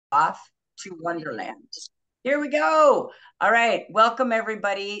off to Wonderland. Here we go. All right. Welcome,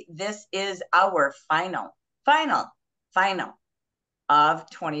 everybody. This is our final of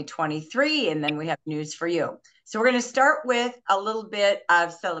 2023. And then we have news for you. So we're going to start with a little bit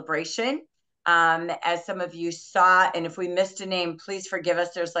of celebration. As some of you saw, and if we missed a name, please forgive us.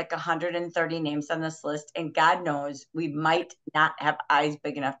 There's like 130 names on this list, and God knows we might not have eyes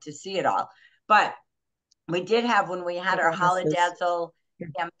big enough to see it all. But we did have, when we had our Holidazzle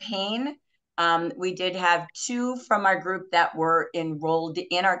campaign, we did have two from our group that were enrolled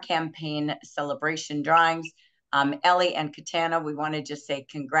in our campaign celebration drawings. Ellie and Katana, we want to just say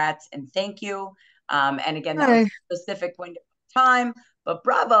congrats and thank you. And again, that was a specific window of time, but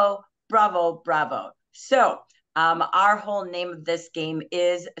bravo, bravo, bravo. So our whole name of this game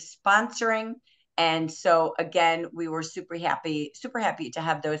is sponsoring. And so again, we were super happy to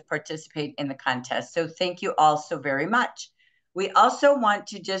have those participate in the contest. So thank you all so very much. We also want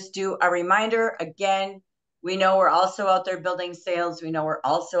to just do a reminder. Again, we know we're also out there building sales. We know we're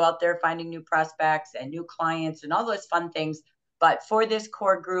also out there finding new prospects and new clients and all those fun things. But for this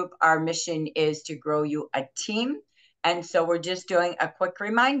core group, our mission is to grow you a team. And so we're just doing a quick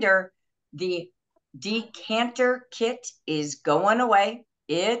reminder. The decanter kit is going away.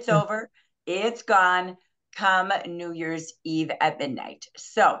 It's over. It's gone come New Year's Eve at midnight.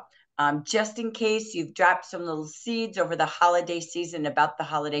 So just in case you've dropped some little seeds over the holiday season about the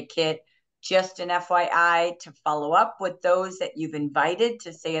holiday kit, just an FYI to follow up with those that you've invited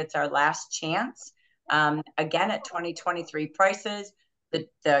to say it's our last chance. Again, at 2023 prices,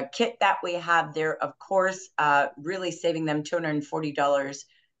 the kit that we have there, of course, really saving them $240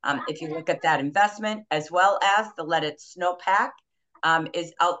 if you look at that investment, as well as the Let It Snow pack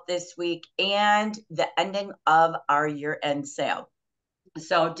is out this week, and the ending of our year-end sale.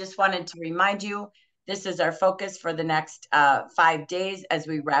 So just wanted to remind you, this is our focus for the next 5 days as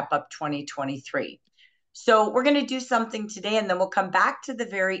we wrap up 2023. So we're going to do something today, and then we'll come back to the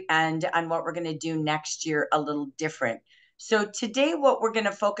very end on what we're going to do next year a little different. So today, what we're going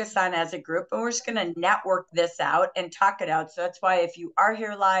to focus on as a group, and we're just going to network this out and talk it out. So that's why if you are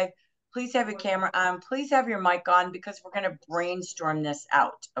here live, please have your camera on, please have your mic on, because we're going to brainstorm this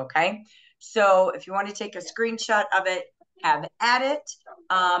out, okay? So if you want to take a screenshot of it, have at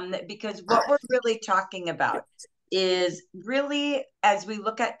it, because what we're really talking about is really, as we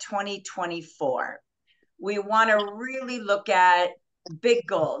look at 2024, we want to really look at big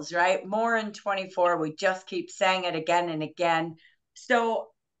goals, right? More in 24. We just keep saying it again and again. So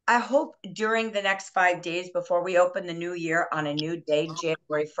I hope during the next 5 days before we open the new year on a new day,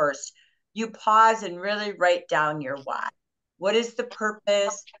 January 1st, you pause and really write down your why. What is the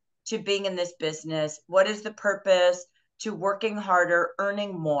purpose to being in this business? What is the purpose to working harder,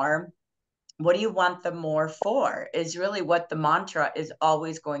 earning more? What do you want the more for is really what the mantra is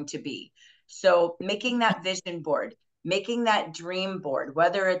always going to be. So making that vision board, making that dream board,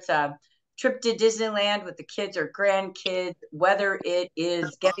 whether it's a trip to Disneyland with the kids or grandkids, whether it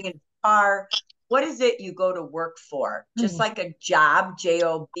is getting in a car, what is it you go to work for? Just like a job,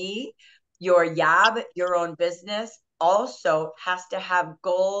 J-O-B, your job, your own business, also has to have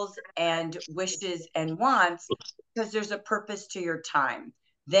goals and wishes and wants, because there's a purpose to your time.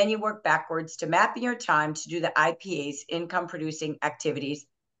 Then you work backwards to mapping your time to do the IPAs, income producing activities,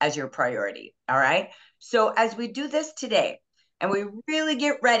 as your priority. All right. So as we do this today, and we really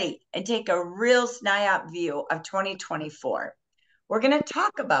get ready and take a real SNIOP view of 2024, we're going to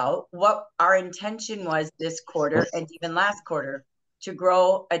talk about what our intention was this quarter and even last quarter to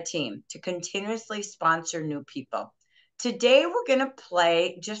grow a team, to continuously sponsor new people. Today, we're going to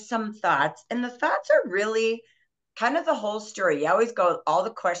play just some thoughts, and the thoughts are really kind of the whole story. You always go, all the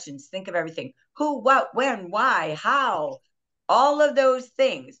questions, think of everything: who, what, when, why, how, all of those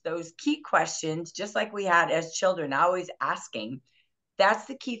things, those key questions, just like we had as children, always asking. That's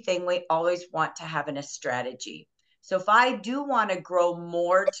the key thing we always want to have in a strategy. So if I do want to grow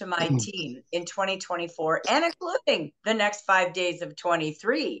more to my team in 2024, and including the next 5 days of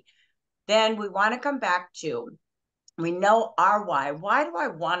 23, then we want to come back to, we know our why. Why do I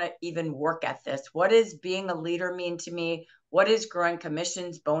want to even work at this? What does being a leader mean to me? What does growing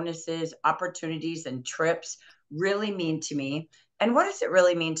commissions, bonuses, opportunities, and trips really mean to me? And what does it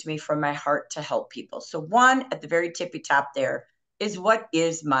really mean to me from my heart to help people? So one, at the very tippy top there, is what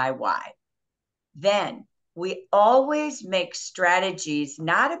is my why? Then we always make strategies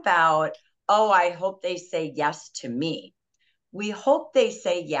not about, oh, I hope they say yes to me. We hope they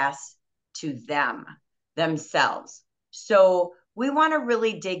say yes to them, themselves. So we want to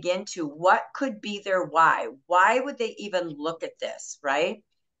really dig into what could be their why. Why would they even look at this, right?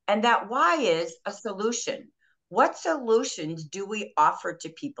 And that why is a solution. what solutions do we offer to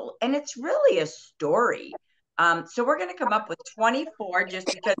people? And it's really a story. So we're going to come up with 24 just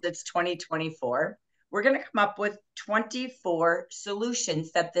because it's 2024. We're going to come up with 24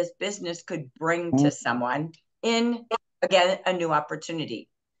 solutions that this business could bring to someone in, again, a new opportunity.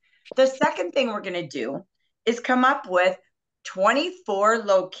 The second thing we're going to do is come up with 24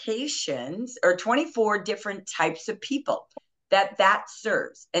 locations or 24 different types of people that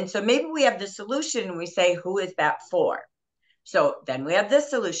serves. And so maybe we have the solution and we say, who is that for? So then we have this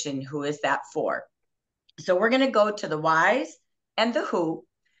solution, who is that for? So we're going to go to the whys and the who.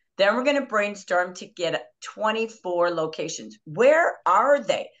 Then we're going to brainstorm to get 24 locations. Where are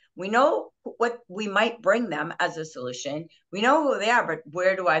they? We know what we might bring them as a solution. We know who they are, but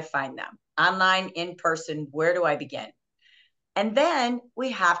where do I find them? Online, in person, where do I begin? And then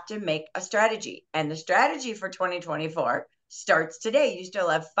we have to make a strategy. And the strategy for 2024 starts today. You still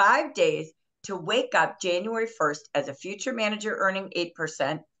have 5 days to wake up January 1st as a future manager earning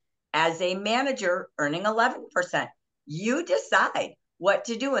 8%, as a manager earning 11%. You decide what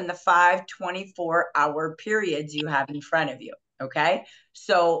to do in the 5 24-hour periods you have in front of you. Okay.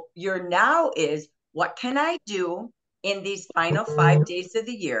 So your now is, what can I do in these final 5 days of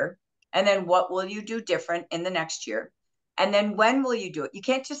the year? And then what will you do different in the next year? And then when will you do it? You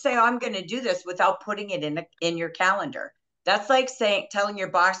can't just say, oh, I'm going to do this without putting it in your calendar. That's like telling your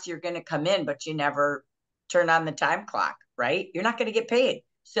boss you're going to come in, but you never turn on the time clock, right? You're not going to get paid.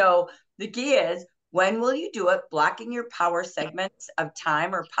 So the key is, when will you do it? Blocking your power segments of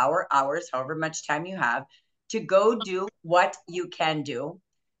time or power hours, however much time you have, to go do what you can do.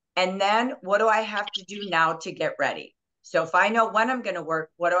 And then what do I have to do now to get ready? So if I know when I'm going to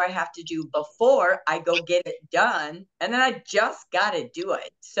work, what do I have to do before I go get it done? And then I just got to do it.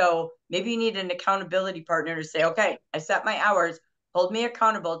 So maybe you need an accountability partner to say, okay, I set my hours, hold me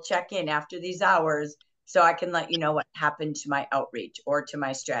accountable, check in after these hours so I can let you know what happened to my outreach or to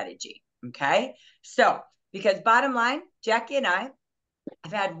my strategy. Okay. So, because bottom line, Jackie and I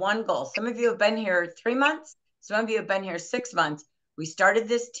have had one goal. Some of you have been here 3 months. Some of you have been here 6 months. We started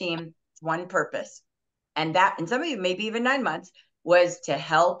this team, one purpose. And some of you, maybe even 9 months, was to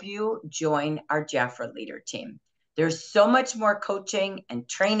help you join our Jafra Leader team. There's so much more coaching and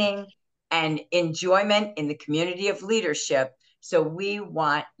training and enjoyment in the community of leadership. So we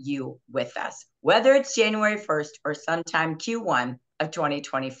want you with us, whether it's January 1st or sometime Q1 of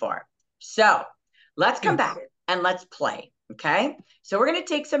 2024. So let's come back and let's play. Okay. So we're going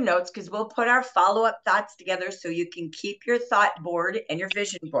to take some notes because we'll put our follow-up thoughts together so you can keep your thought board and your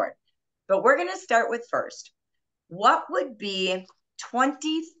vision board. But we're going to start with first, what would be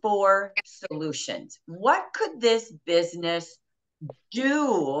 24 solutions? What could this business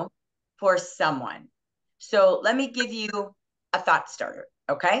do for someone? So let me give you a thought starter.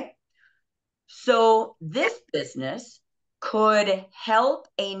 Okay. So this business could help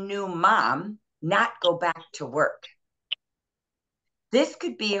a new mom not go back to work. This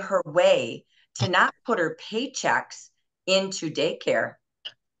could be her way to not put her paychecks into daycare,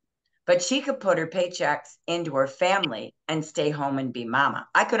 but she could put her paychecks into her family and stay home and be mama.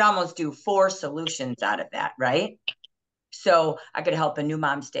 I could almost do 4 solutions out of that, right? So I could help a new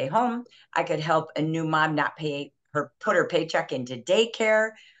mom stay home. I could help a new mom not put her paycheck into daycare.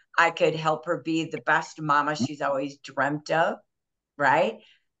 I could help her be the best mama she's always dreamt of, right?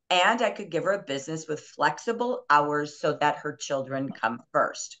 And I could give her a business with flexible hours so that her children come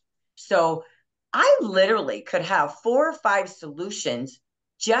first. So I literally could have 4 or 5 solutions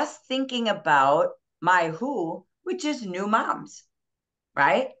just thinking about my who, which is new moms,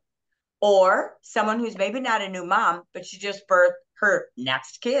 right? Or someone who's maybe not a new mom, but she just birthed her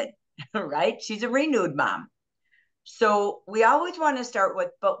next kid, right? She's a renewed mom. So we always want to start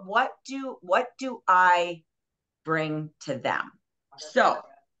with, but what do I bring to them? So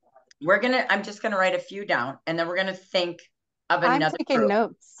I'm just gonna write a few down, and then we're gonna think of another. I'm taking group.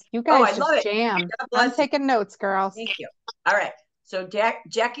 notes. You Oh, guys I love just it. jam. God bless I'm you. taking notes, girls. Thank you. All right. So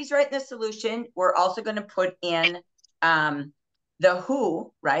Jackie's writing the solution. We're also going to put in the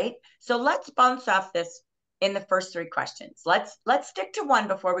who, right? So let's bounce off this in the first 3 questions. Let's stick to one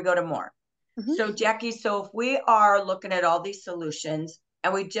before we go to more. So Jackie, so if we are looking at all these solutions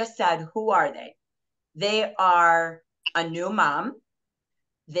and we just said, who are they? They are a new mom.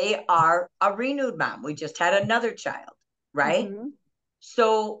 They are a renewed mom. We just had another child, right?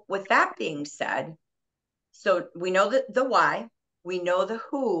 So with that being said, so we know the why, we know the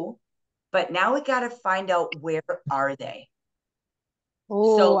who, but now we got to find out, where are they?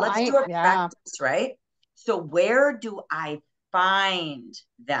 So let's do a practice, right? So where do I find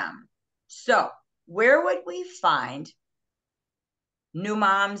them? So where would we find new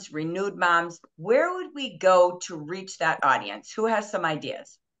moms, renewed moms. Where would we go to reach that audience? Who has some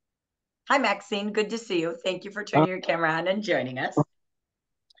ideas? Hi, Maxine. Good to see you. Thank you for turning your camera on and joining us.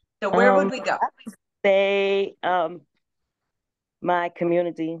 So where would we go? Say my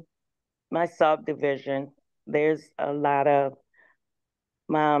community, my subdivision. There's a lot of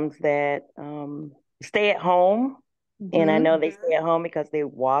moms that stay at home. And I know they stay at home because they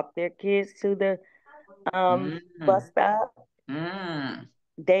walk their kids to the bus stop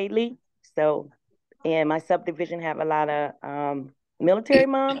daily. So, and my subdivision have a lot of military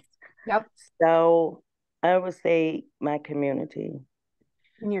moms. Yep. So I would say my community.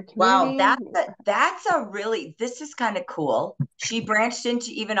 In your community. Wow, that's a really, this is kind of cool. She branched into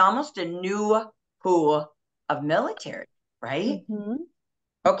even almost a new who of military, right?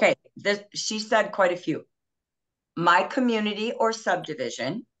 Okay, she said quite a few. My community or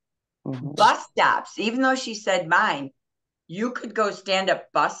subdivision, bus stops, even though she said mine, you could go stand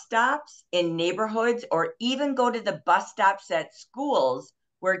up bus stops in neighborhoods or even go to the bus stops at schools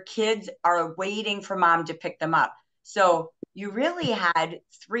where kids are waiting for mom to pick them up. So you really had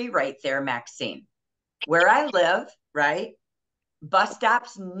 3 right there, Maxine. Where I live, right? Bus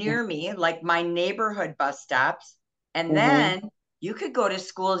stops near me, like my neighborhood bus stops. And then you could go to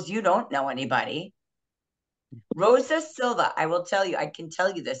schools you don't know anybody. Rosa Silva, I will tell you, I can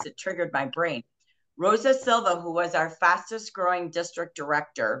tell you this, it triggered my brain. Rosa Silva, who was our fastest growing district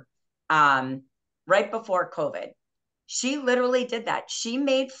director right before COVID, she literally did that. She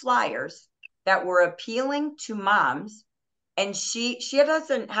made flyers that were appealing to moms. And she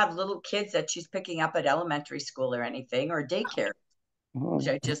doesn't have little kids that she's picking up at elementary school or anything or daycare, which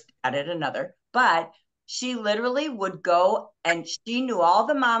I just added another. But she literally would go and she knew all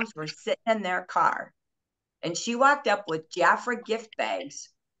the moms were sitting in their car. And she walked up with Jafra gift bags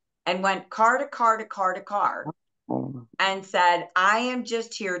and went car to car to car to car and said, I am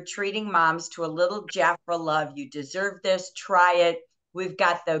just here treating moms to a little Jafra love. You deserve this. Try it. We've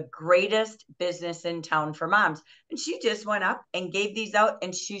got the greatest business in town for moms. And she just went up and gave these out,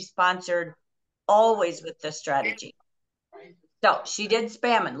 and she sponsored always with this strategy. So she did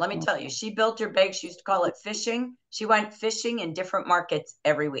spamming. Let me tell you, she built her bag. She used to call it fishing. She went fishing in different markets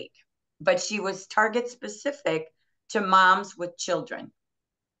every week, but she was target specific to moms with children.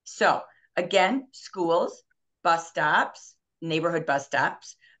 So again, schools, bus stops, neighborhood bus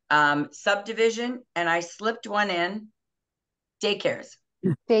stops, subdivision, and I slipped one in, daycares.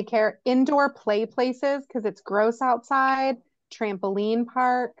 Daycare, indoor play places, because it's gross outside, trampoline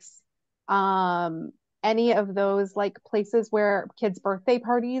parks, any of those like places where kids' birthday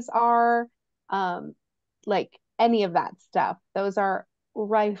parties are, like any of that stuff. Those are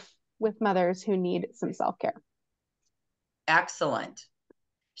rife with mothers who need some self-care. Excellent.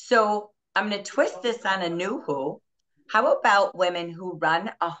 So I'm going to twist this on a new who. How about women who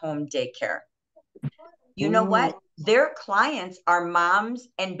run a home daycare? You know what? Their clients are moms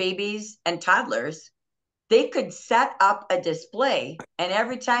and babies and toddlers. They could set up a display, and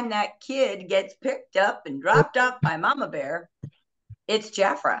every time that kid gets picked up and dropped off by Mama Bear, it's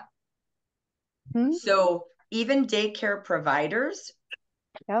Jafra. So even daycare providers,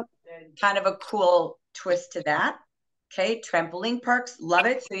 kind of a cool twist to that. Okay, trampoline parks, love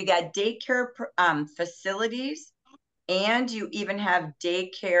it. So you got daycare facilities, and you even have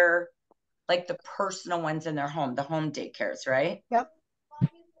daycare, like the personal ones in their home, the home daycares, right? Yep.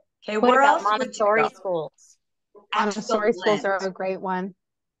 Okay, where else Montessori schools? Montessori schools are a great one.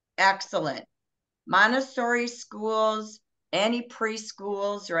 Excellent. Montessori schools, any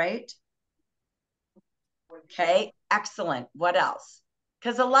preschools, right? Okay, excellent. What else?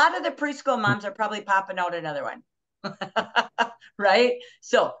 Because a lot of the preschool moms are probably popping out another one. Right?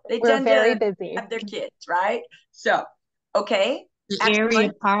 So they tend very to busy. have their kids, right? So, okay. The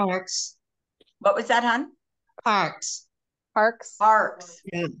area parks. What was that, hon? Parks.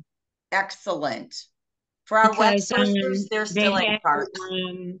 Yeah. Excellent. For our West Coasters, they're still in parks.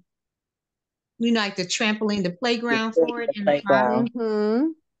 We like the trampoline, the playground for it in the park.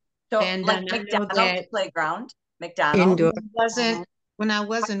 So and like McDonald's playground, McDonald's. When I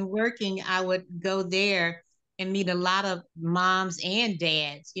wasn't working, I would go there and meet a lot of moms and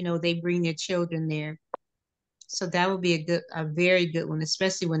dads. You know, they bring their children there. So that would be a very good one,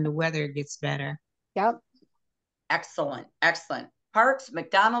 especially when the weather gets better. Yep. Excellent. Excellent. Parks,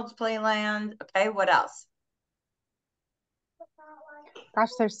 McDonald's playland. Okay, what else? Gosh,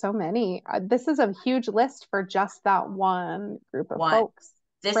 there's so many. This is a huge list for just that one group of folks.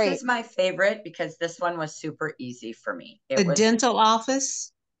 This is my favorite because this one was super easy for me. The dental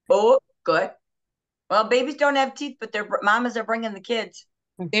office. Oh, good. Well, babies don't have teeth, but their mamas are bringing the kids.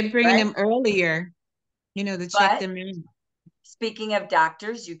 They're bringing them earlier, you know, to check them in. speaking of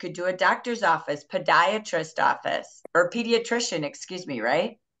doctors, you could do a doctor's office, podiatrist office, or pediatrician, excuse me,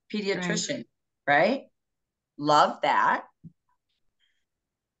 right? Pediatrician, right? Love that.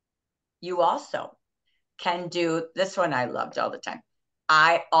 You also can do this one. I loved all the time.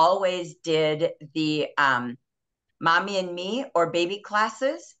 I always did the mommy and me or baby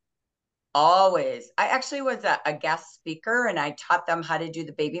classes. Always. I actually was a guest speaker and I taught them how to do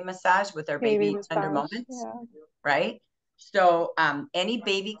the baby massage with our baby tender moments, yeah. Right? So any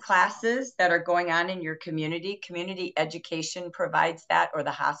baby classes that are going on in your community education provides that, or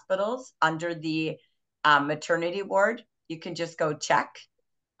the hospitals under the maternity ward, you can just go check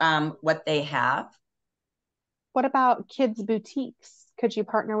what they have. What about kids' boutiques? Could you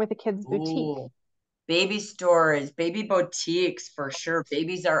partner with a kids' boutique? Ooh, baby stores, baby boutiques, for sure.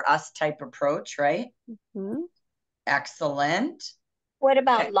 Babies are us type approach, right? Mm-hmm. Excellent. What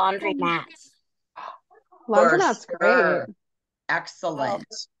about laundry mats? Laundromat's great. Excellent.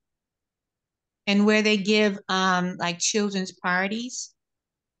 Oh. And where they give like children's parties.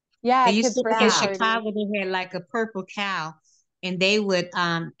 Yeah, they used to in Chicago, they had like a purple cow, and they would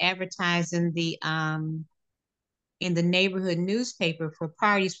advertise in the neighborhood newspaper for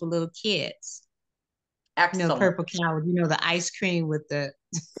parties for little kids. Excellent. You know, purple cow, you know, the ice cream with the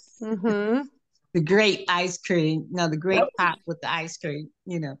mm-hmm. the grape ice cream. No, the grape pop with the ice cream,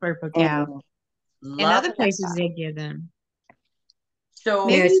 you know, purple cow. Mm-hmm. And other places they give them. So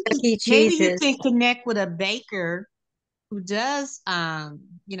maybe you can connect with a baker who does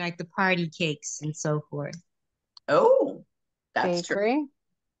you know, like the party cakes and so forth. Oh, that's true.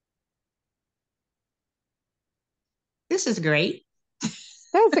 This is great.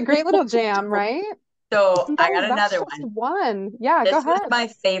 That's a great little jam, right? So I got another one. Yeah, go ahead. This was my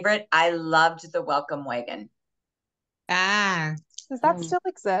favorite. I loved the welcome wagon. Ah. Does that still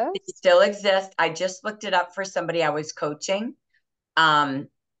exist? It still exists. I just looked it up for somebody I was coaching.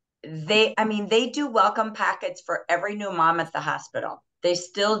 They do welcome packets for every new mom at the hospital. They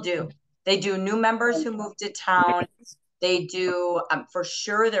still do. They do new members who move to town. They do, for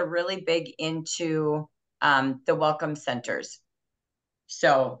sure, they're really big into the welcome centers.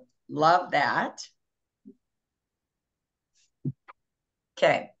 So love that.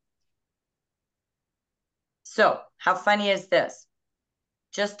 Okay. So how funny is this?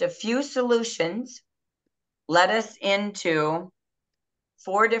 Just a few solutions led us into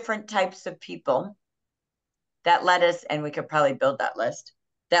 4 different types of people that led us, and we could probably build that list,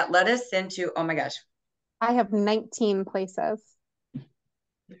 that led us into, oh my gosh. I have 19 places.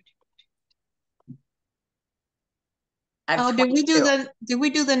 Did we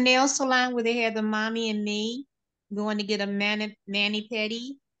do the nail salon where they had the mommy and me going to get a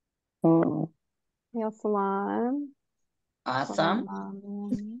mani-pedi? Oh. Nail salon.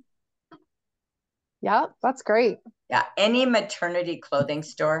 Awesome. Yep, that's great. Yeah, any maternity clothing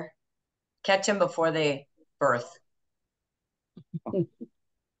store, catch them before they birth.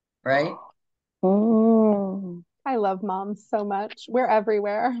 Right? Oh, I love moms so much. We're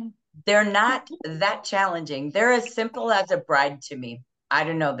everywhere. They're not that challenging. They're as simple as a bride to me. I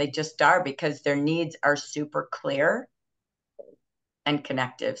don't know. They just are, because their needs are super clear and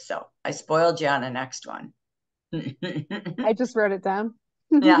connective. So I spoiled you on the next one. I just wrote it down.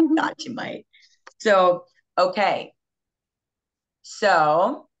 Yeah, I thought you might. So, okay.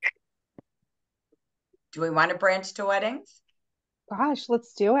 So do we want to branch to weddings? Gosh,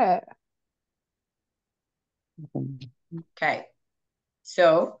 let's do it. Okay.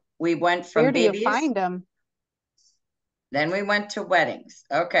 So we went from Where do babies. You find them? Then we went to weddings.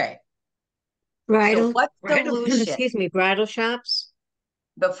 Okay. Bridal. So what solution? Excuse me, bridal shops.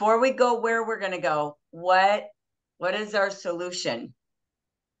 Before we go where we're going to go, what is our solution?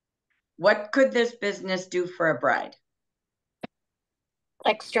 What could this business do for a bride?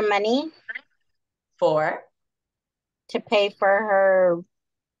 Extra money. For? To help pay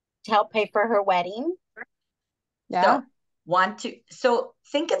for her wedding. Yeah. So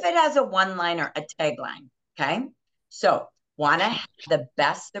think of it as a one-liner, a tagline. Okay. So want to have the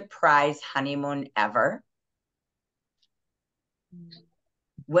best surprise honeymoon ever?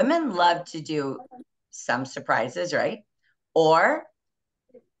 Women love to do some surprises, right? Or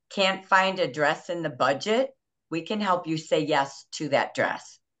can't find a dress in the budget? We can help you say yes to that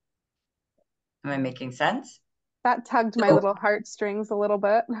dress. Am I making sense? That tugged my little heartstrings a little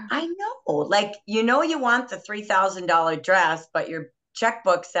bit. I know. Like, you want the $3,000 dress, but your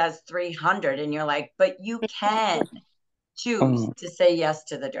checkbook says $300, and you're like, but you can choose to say yes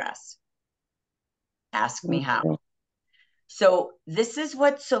to the dress. Ask me how. So this is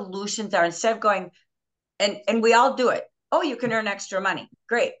what solutions are. Instead of going, and we all do it. Oh, you can earn extra money.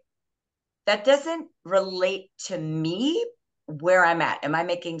 Great. That doesn't relate to me where I'm at. Am I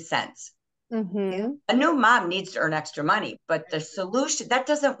making sense? Mm-hmm. A new mom needs to earn extra money, but the solution, that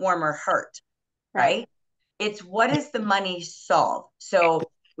doesn't warm her heart, right? It's what does the money solve? So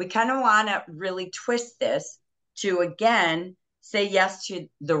we kind of want to really twist this to, again, say yes to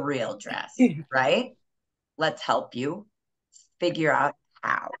the real dress, right? Let's help you figure out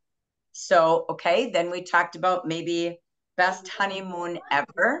how. So, okay, then we talked about maybe best honeymoon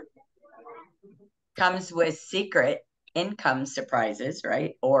ever comes with secret income surprises,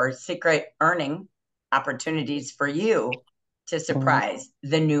 right? Or secret earning opportunities for you to surprise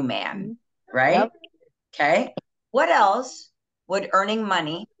the new man, right? Yep. Okay. What else would earning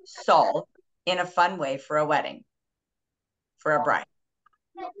money solve in a fun way for a wedding, for a bride?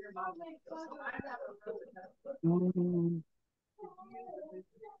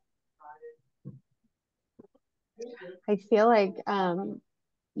 I feel like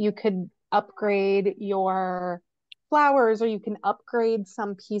you could upgrade your flowers, or you can upgrade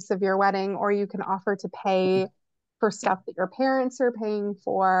some piece of your wedding, or you can offer to pay for stuff that your parents are paying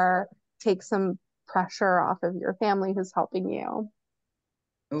for, take some pressure off of your family who's helping you.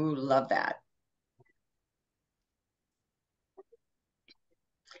 Ooh, love that.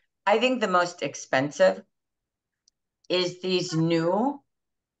 I think the most expensive is these new,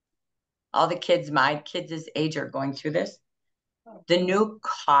 all the kids, my kids' age are going through this, the new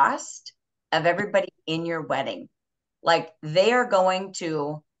cost of everybody in your wedding. Like they are going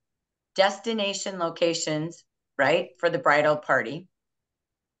to destination locations, right, for the bridal party.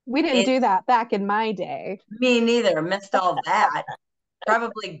 We didn't do that back in my day. Me neither. Missed all that.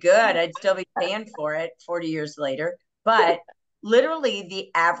 Probably good. I'd still be paying for it 40 years later. But literally the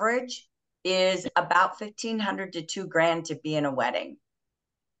average is about $1,500 to $2,000 to be in a wedding.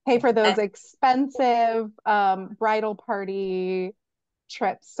 Pay for those expensive bridal party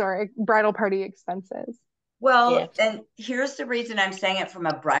trips or bridal party expenses. Well, and here's the reason I'm saying it from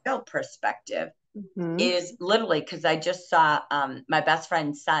a bridal perspective. Is literally because I just saw my best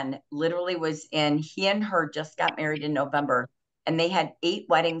friend's son literally was in, he and her just got married in November, and they had 8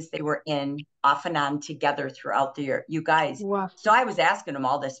 weddings they were in off and on together throughout the year. You guys, wow. So I was asking them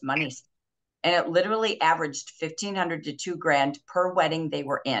all this money, and it literally averaged $1,500 to $2,000 per wedding they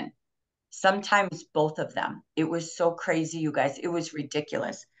were in. Sometimes both of them. It was so crazy, you guys. It was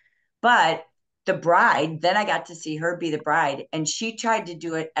ridiculous. But the bride, then I got to see her be the bride, and she tried to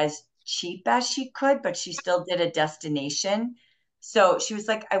do it as cheap as she could, but she still did a destination. So she was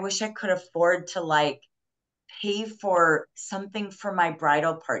like, I wish I could afford to like pay for something for my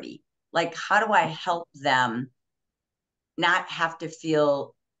bridal party. Like, how do I help them not have to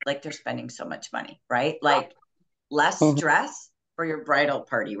feel like they're spending so much money, right? Like less stress for your bridal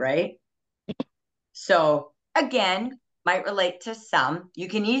party, right? So again, might relate to some. You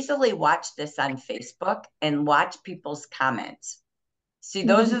can easily watch this on Facebook and watch people's comments. See,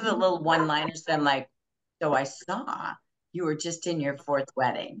 those are the little one-liners that I'm like, so I saw you were just in your 4th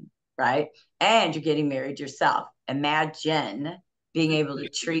wedding, right? And you're getting married yourself. Imagine being able to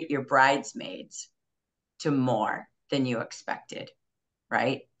treat your bridesmaids to more than you expected,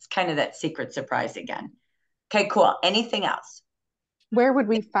 right? It's kind of that secret surprise again. Okay, cool. Anything else? Where would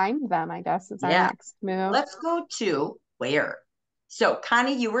we find them, I guess, is our next move. Let's go to where. So,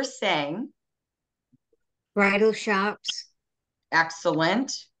 Connie, you were saying Bridal shops.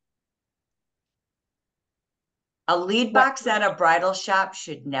 Excellent. A lead box at a bridal shop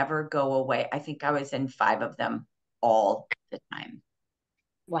should never go away. I think I was in 5 of them all the time.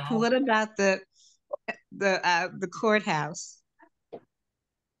 Wow. What about the courthouse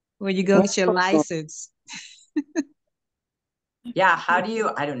where you go get your license? Yeah, how do you?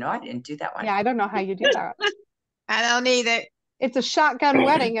 I don't know. I didn't do that one. Yeah, I don't know how you do that. I don't either. It's a shotgun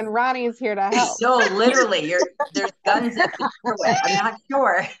wedding, and Ronnie's here to help. So literally, there's guns at the doorway. I'm not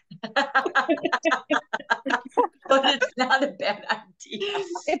sure, but it's not a bad idea.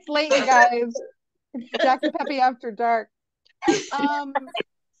 It's late, guys. It's Jackie Peppy after dark.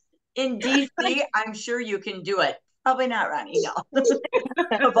 In DC, I'm sure you can do it. Probably not, Ronnie. No,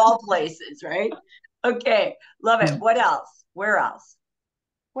 of all places, right? Okay, love it. What else? Where else?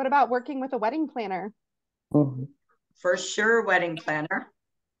 What about working with a wedding planner? For sure, wedding planner.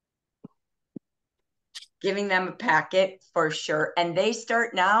 Giving them a packet for sure. And they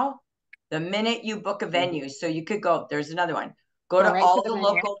start now the minute you book a venue. So you could go, there's another one. Go to right all to the the venue.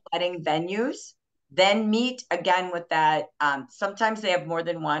 local wedding venues, then meet again with that. Sometimes they have more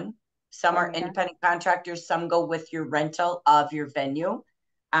than one. Some are independent contractors. Some go with your rental of your venue.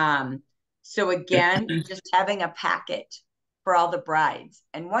 So again, just having a packet for all the brides.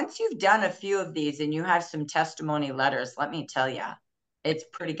 And once you've done a few of these and you have some testimony letters, let me tell you, it's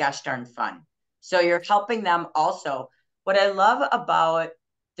pretty gosh darn fun. So you're helping them also what I love about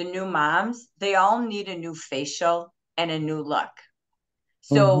the new moms, they all need a new facial and a new look.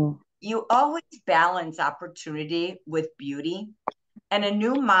 So you always balance opportunity with beauty. And a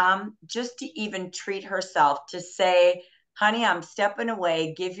new mom, just to even treat herself, to say, honey, I'm stepping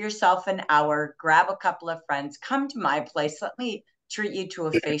away, give yourself an hour, grab a couple of friends, come to my place, let me treat you to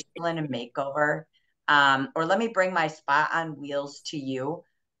a facial and a makeover, or let me bring my spa on wheels to you.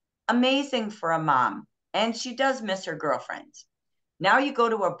 Amazing for a mom. And she does miss her girlfriends. Now you go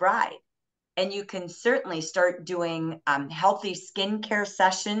to a bride, and you can certainly start doing healthy skincare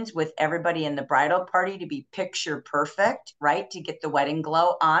sessions with everybody in the bridal party to be picture perfect, right? To get the wedding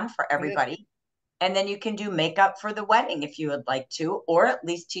glow on for everybody. And then you can do makeup for the wedding if you would like to, or at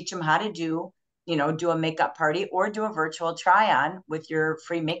least teach them how to do, do a makeup party or do a virtual try on with your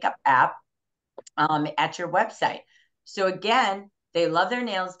free makeup app at your website. So again, they love their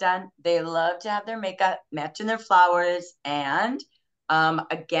nails done. They love to have their makeup matching their flowers. And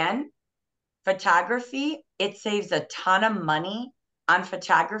again, photography, it saves a ton of money on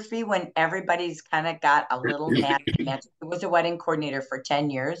photography when everybody's kind of got a little match. I was a wedding coordinator for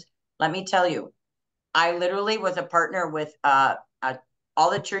 10 years. Let me tell you, I literally was a partner with all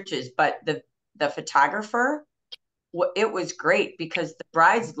the churches, but the photographer, it was great because the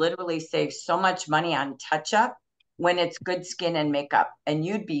brides literally save so much money on touch-up when it's good skin and makeup. And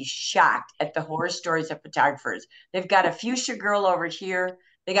you'd be shocked at the horror stories of photographers. They've got a fuchsia girl over here.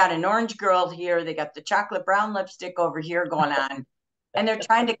 They got an orange girl here. They got the chocolate brown lipstick over here going on. And they're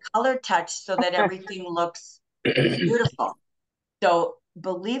trying to color touch so that everything looks beautiful. So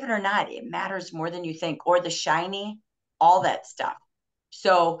believe it or not, it matters more than you think, or the shiny, all that stuff.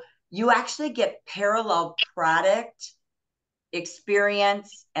 So you actually get parallel product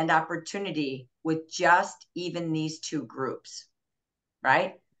experience and opportunity with just even these two groups,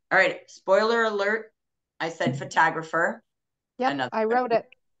 right? All right, spoiler alert, I said photographer. Yep, I wrote it.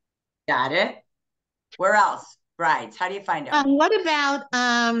 Got it. Where else? Brides, how do you find them? What about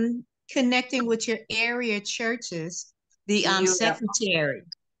connecting with your area churches, the secretary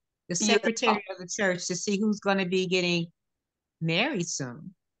of the church, to see who's going to be getting married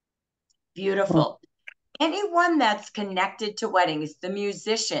soon? Beautiful. Anyone that's connected to weddings, the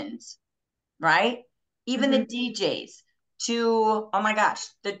musicians, right? Even the DJs, to, oh my gosh,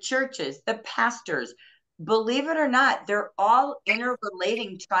 the churches, the pastors, believe it or not, they're all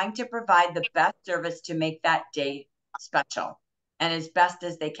interrelating, trying to provide the best service to make that day special and as best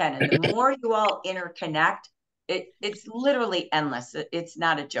as they can. And the more you all interconnect, it's literally endless. It's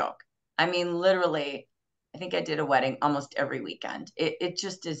not a joke. I mean, literally, I think I did a wedding almost every weekend. It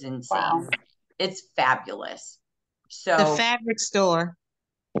just is insane. Wow. It's fabulous. So the fabric store.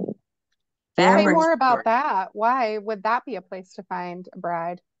 Say more about that. Why would that be a place to find a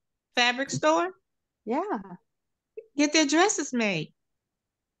bride? Fabric store? Yeah. Get their dresses made.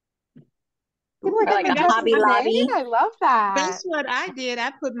 People are like a Hobby Lobby. I love that. That's what I did.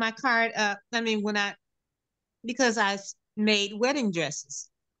 I put my card up. I mean, because I made wedding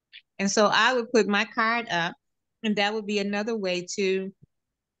dresses. And so I would put my card up, and that would be another way to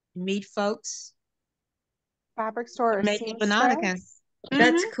meet folks. Fabric store or make seamstress.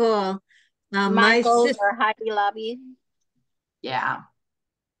 That's cool. Michael's or Hobby Lobby. Yeah.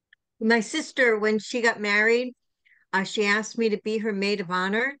 My sister, when she got married, she asked me to be her maid of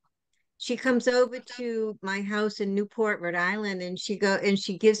honor. She comes over to my house in Newport, Rhode Island, and she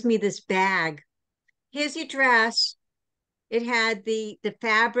gives me this bag. Here's your dress. It had the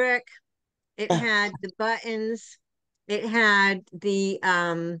fabric, it had the buttons, it had the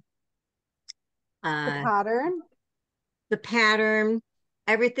pattern. The pattern,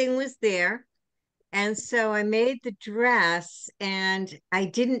 everything was there. And so I made the dress, and I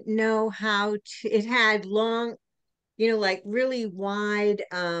didn't know how to, it had long, like really wide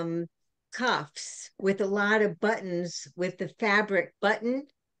cuffs with a lot of buttons with the fabric button.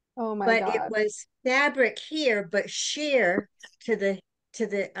 Oh my God. But it was fabric here, but sheer to the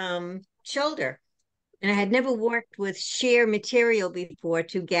shoulder. And I had never worked with sheer material before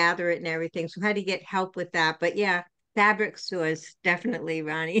to gather it and everything. So I had to get help with that. But yeah, fabric stores, definitely,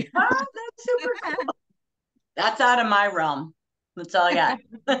 Ronnie. Oh, that's super cool. That's out of my realm. That's all I got.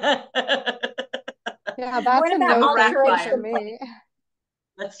 Yeah, that's a no for me.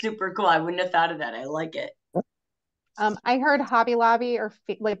 That's super cool. I wouldn't have thought of that. I like it. I heard Hobby Lobby or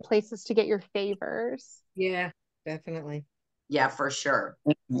like places to get your favors. Yeah, definitely. Yeah, for sure.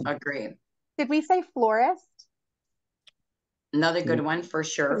 Agree. Did we say florist? Another good one for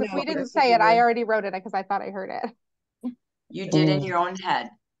sure. If we didn't say it, I already wrote it because I thought I heard it. You did in your own head.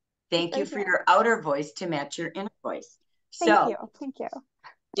 Thank you for your outer voice to match your inner voice. Thank you.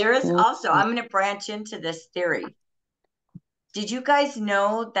 There is also, I'm going to branch into this theory. Did you guys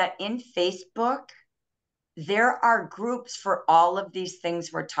know that in Facebook, there are groups for all of these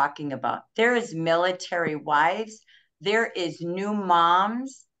things we're talking about? There is military wives, there is new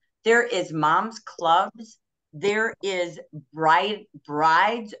moms, there is moms clubs, there is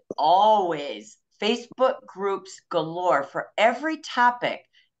brides always. Facebook groups galore for every topic.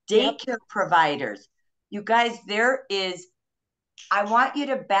 Daycare providers. You guys, there is, I want you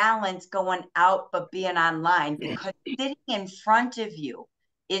to balance going out but being online, because sitting in front of you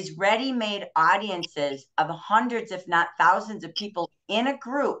is ready-made audiences of hundreds, if not thousands of people in a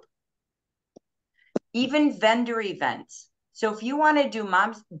group, even vendor events. So if you want to do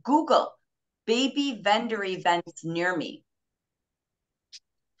moms, Google baby vendor events near me.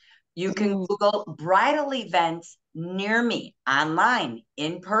 You can Google bridal events near me, online,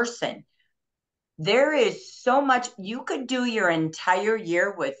 in person. There is so much. You could do your entire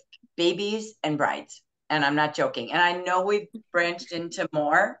year with babies and brides. And I'm not joking. And I know we've branched into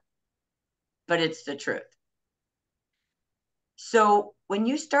more, but it's the truth. So when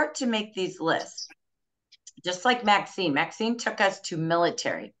you start to make these lists, just like Maxine took us to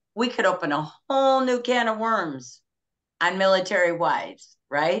military. We could open a whole new can of worms on military wives,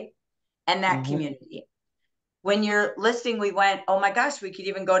 right? And that community. When you're listing, we went, oh my gosh, we could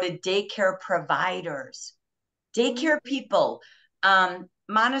even go to daycare providers, daycare people,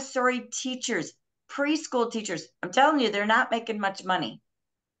 Montessori teachers, preschool teachers. I'm telling you, they're not making much money.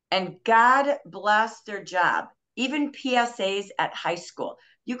 And God bless their job. Even PSAs at high school.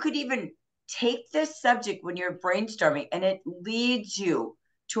 You could even take this subject when you're brainstorming and it leads you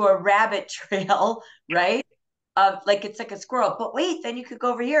to a rabbit trail, right? Like it's like a squirrel, but wait, then you could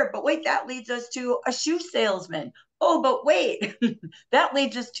go over here, but wait, that leads us to a shoe salesman. Oh, but wait, that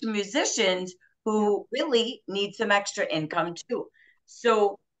leads us to musicians who really need some extra income too.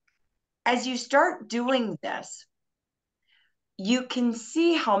 So as you start doing this, you can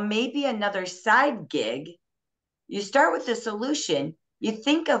see how maybe another side gig, you start with the solution, you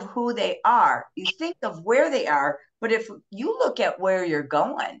think of who they are, you think of where they are, but if you look at where you're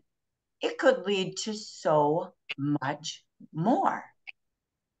going, it could lead to so much more.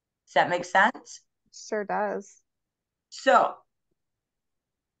 Does that make sense? Sure does. So,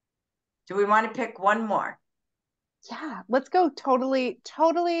 do we want to pick one more? Yeah, let's go totally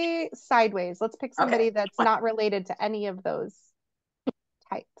sideways. Let's pick somebody that's not related to any of those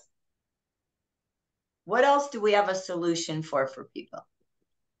types. What else do we have a solution for people?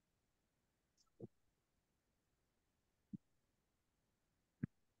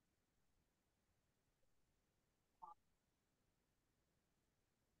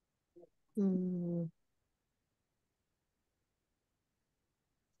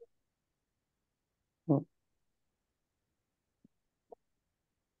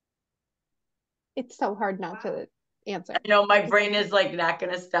 It's so hard not to answer. I know my brain is like not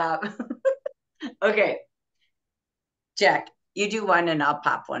going to stop. Okay. Jack, you do one and I'll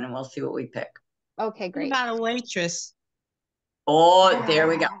pop one and we'll see what we pick. Okay, What great. about a waitress? Oh, there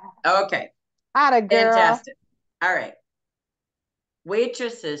we go. Okay. Atta girl. Fantastic. All right.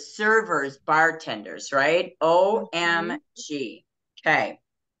 Waitresses, servers, bartenders, right? OMG. Okay.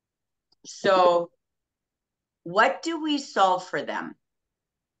 So what do we solve for them?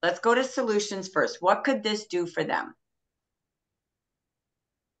 Let's go to solutions first. What could this do for them?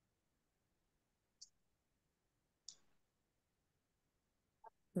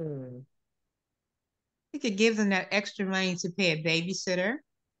 You could give them that extra money to pay a babysitter.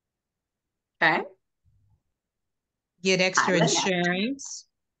 Okay. Get extra insurance.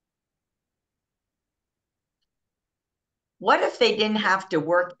 What if they didn't have to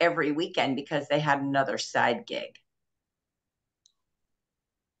work every weekend because they had another side gig?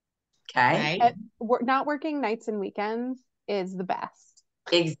 Okay. Right. Not working nights and weekends is the best.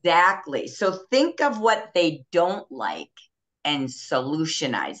 Exactly. So think of what they don't like and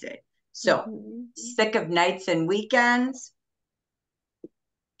solutionize it. So sick of nights and weekends,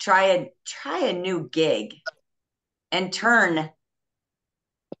 try a new gig and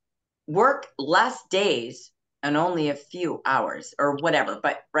work less days and only a few hours or whatever.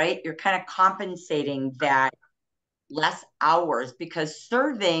 But right, you're kind of compensating that less hours because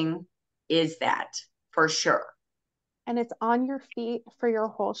serving is that for sure. And it's on your feet for your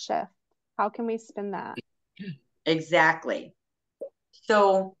whole shift. How can we spin that? Exactly.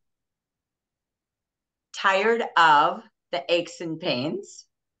 So tired of the aches and pains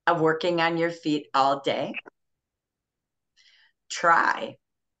of working on your feet all day?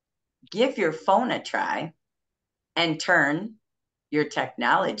 Give your phone a try and turn your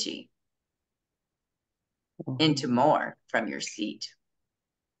technology into more from your seat.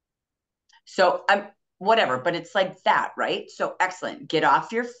 So whatever, but it's like that, right? So excellent. Get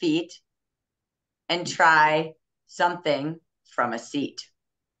off your feet and try something from a seat.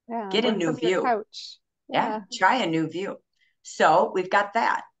 Yeah, Get a work new from your view. couch. Yeah, try a new view. So we've got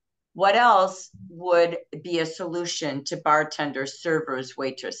that. What else would be a solution to bartenders, servers,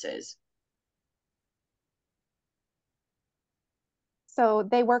 waitresses? So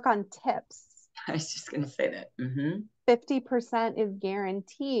they work on tips. I was just going to say that. 50% is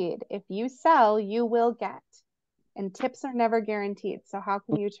guaranteed. If you sell, you will get. And tips are never guaranteed. So how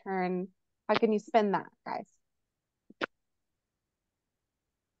can you spin that, guys?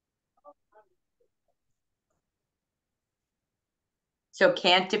 So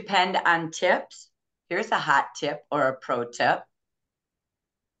can't depend on tips. Here's a hot tip or a pro tip.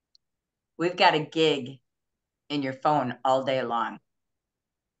 We've got a gig in your phone all day long.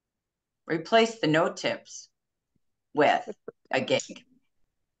 Replace the no tips with a gig,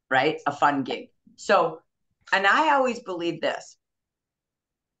 right? A fun gig. So, and I always believe this.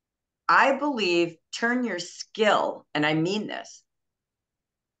 I believe turn your skill, and I mean this.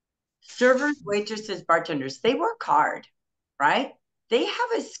 Servers, waitresses, bartenders, they work hard, right? They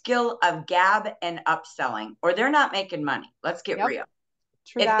have a skill of gab and upselling, or they're not making money. Let's get real.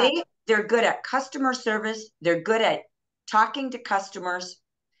 True If that. they're good at customer service, they're good at talking to customers,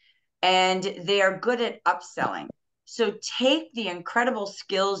 and they are good at upselling. So take the incredible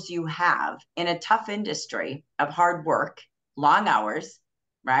skills you have in a tough industry of hard work, long hours,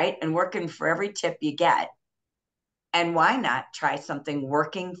 right? And working for every tip you get. And why not try something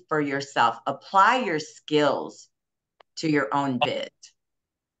working for yourself? Apply your skills to your own biz.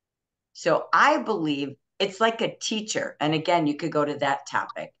 So I believe it's like a teacher. And again, you could go to that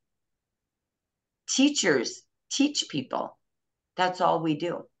topic. Teachers teach people. That's all we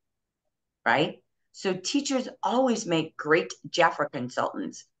do, right? So teachers always make great Jafra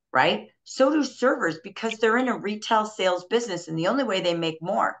consultants, right? So do servers because they're in a retail sales business. And the only way they make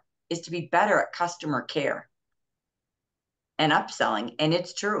more is to be better at customer care and upselling. And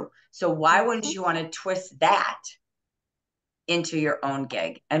it's true. So why wouldn't you want to twist that into your own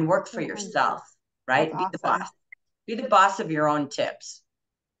gig and work for yourself, right? That's Be the awesome. boss. Be the boss of your own tips,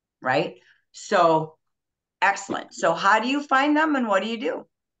 right? So excellent. So how do you find them and what do you do?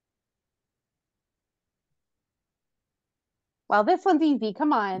 Well, this one's easy.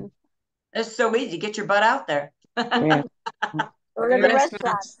 Come on. It's so easy. Get your butt out there. Yeah. Go to the Restaurants.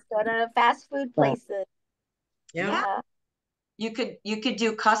 restaurants, go to fast food places. Yeah. You could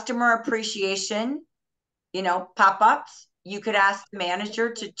do customer appreciation, pop-ups. You could ask the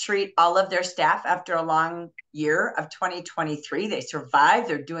manager to treat all of their staff after a long year of 2023. They survived,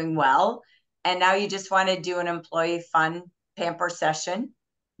 they're doing well. And now you just want to do an employee fun pamper session.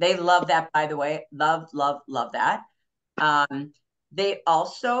 They love that, by the way. Love, love, love that. They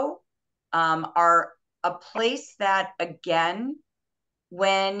also are a place that, again,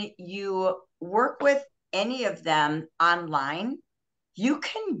 when you work with any of them online, you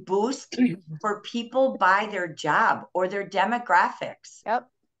can boost for people by their job or their demographics. Yep.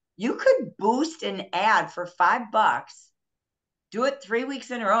 You could boost an ad for $5, do it 3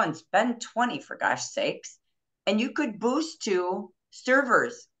 weeks in a row and spend 20 for gosh sakes. And you could boost to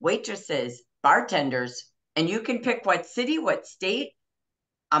servers, waitresses, bartenders, and you can pick what city, what state,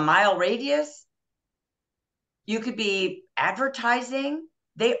 a mile radius. You could be advertising.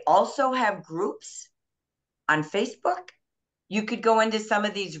 They also have groups on Facebook. You could go into some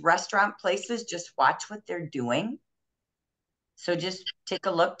of these restaurant places, just watch what they're doing. So just take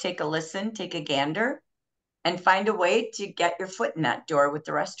a look, take a listen, take a gander, and find a way to get your foot in that door with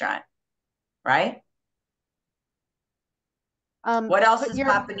the restaurant, right? What else is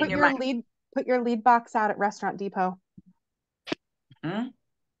popping in your mind? Put your lead box out at Restaurant Depot. Need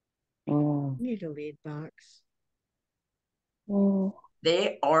a lead box.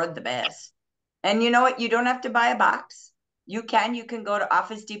 They are the best. And you know what? You don't have to buy a box. You can go to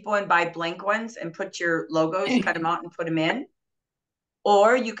Office Depot and buy blank ones and put your logos, cut them out and put them in.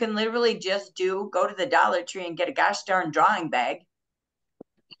 Or you can literally just go to the Dollar Tree and get a gosh darn drawing bag.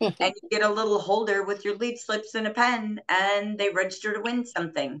 And you get a little holder with your lead slips and a pen, and they register to win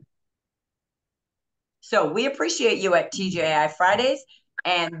something. So we appreciate you at TGI Fridays.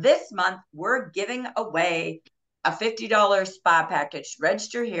 And this month, we're giving away a $50 spa package.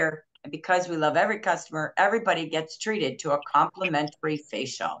 Register here. And because we love every customer, everybody gets treated to a complimentary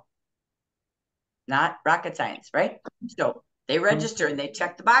facial. Not rocket science, right? So they register and they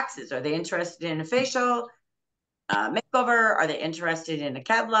check the boxes. Are they interested in a facial, makeover? Are they interested in a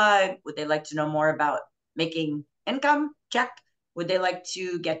catalog? Would they like to know more about making income? Check. Would they like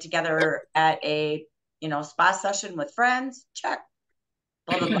to get together at a spa session with friends? Check.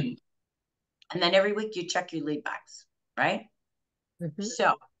 Blah, blah, blah. And then every week you check your lead box, right? Mhm.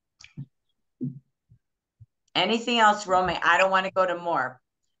 So anything else, Romy? I don't want to go to more.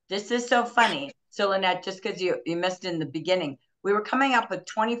 This is so funny. So Lynette, just because you missed in the beginning, we were coming up with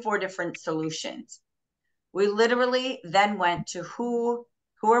 24 different solutions. We literally then went to who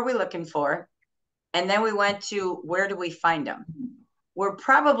are we looking for? And then we went to where do we find them? We're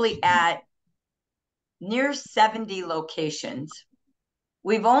probably at near 70 locations.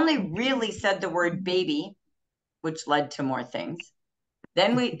 We've only really said the word baby, which led to more things.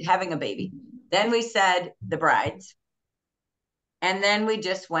 Then we having a baby. Then we said the brides. And then we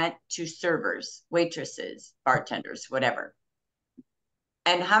just went to servers, waitresses, bartenders, whatever.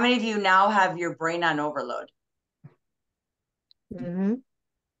 And how many of you now have your brain on overload? Mhm.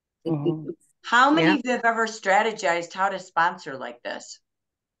 How many Yeah. of you have ever strategized how to sponsor like this?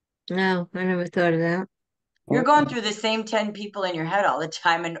 No, I never thought of that. You're going through the same 10 people in your head all the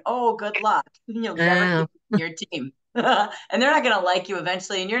time, and oh, good luck. You'll never Wow. get your team. And they're not going to like you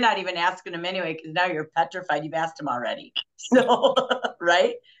eventually, and you're not even asking them anyway, because now you're petrified. You've asked them already. So,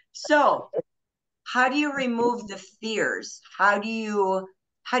 right? So, how do you remove the fears? How do you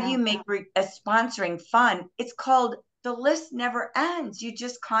make sponsoring fun? It's called the list never ends. You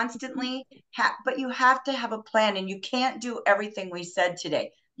just constantly but you have to have a plan, and you can't do everything we said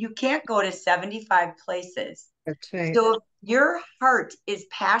today. You can't go to 75 places. That's right. So if your heart is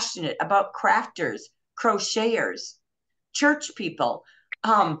passionate about crafters, crocheters, church people,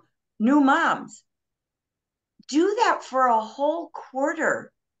 new moms, do that for a whole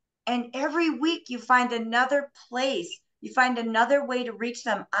quarter. And every week you find another place, you find another way to reach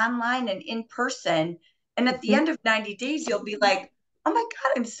them online and in person. And at the end of 90 days, you'll be like, oh my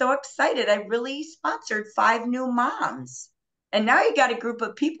God, I'm so excited. I really sponsored 5 new moms. And now you got a group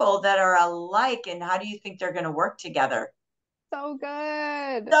of people that are alike. And how do you think they're going to work together? So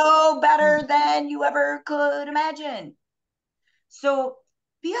good. So better than you ever could imagine. So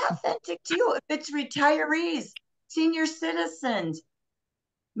be authentic to you. If it's retirees, senior citizens,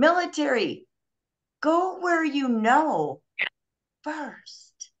 military, go where you know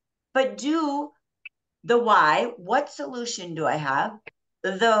first. But do the why. What solution do I have?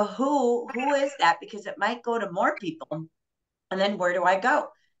 The who is that? Because it might go to more people. And then where do I go?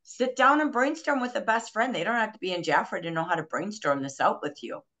 Sit down and brainstorm with a best friend. They don't have to be in Jafra to know how to brainstorm this out with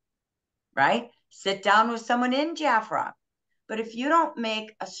you, right? Sit down with someone in Jafra. But if you don't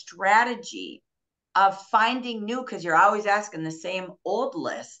make a strategy of finding new, because you're always asking the same old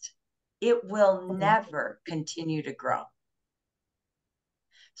list, it will never continue to grow.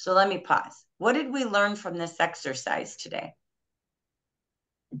 So let me pause. What did we learn from this exercise today?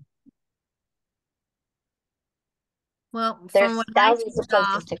 Well, There's from what I thousands of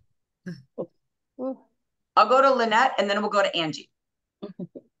saw, places to I'll go to Lynette and then we'll go to Angie.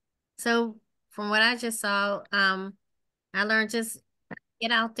 so from what I just saw, I learned just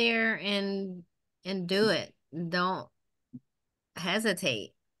get out there and do it. Don't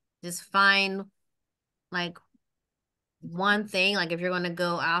hesitate. Just find like one thing. Like if you're gonna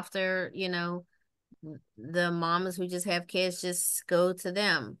go after, the moms who just have kids, just go to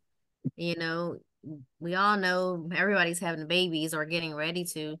them. You know, we all know everybody's having babies or getting ready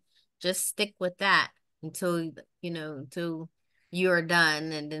to. Just stick with that until until you're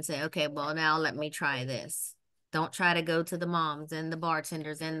done, and then say, okay, well now let me try this. Don't try to go to the moms and the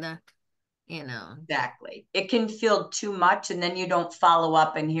bartenders and the Exactly. It can feel too much and then you don't follow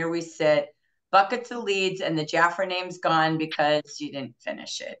up, and here we sit, buckets of leads, and the Jafra name's gone because you didn't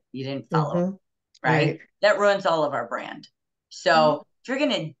finish it. You didn't follow, right? That ruins all of our brand. So if you're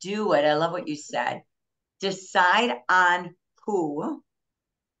going to do it, I love what you said. Decide on who,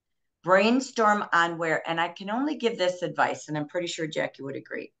 brainstorm on where, and I can only give this advice, and I'm pretty sure Jackie would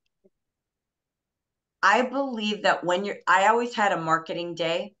agree. I believe that I always had a marketing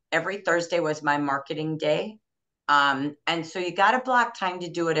day. Every Thursday was my marketing day. And so you got to block time to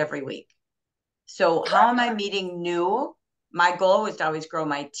do it every week. So how am I meeting new? My goal was to always grow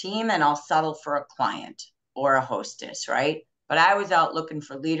my team, and I'll settle for a client or a hostess, right? But I was out looking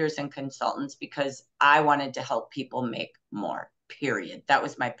for leaders and consultants because I wanted to help people make more, period. That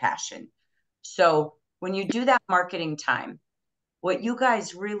was my passion. So when you do that marketing time, what you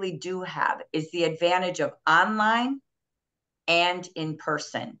guys really do have is the advantage of online and in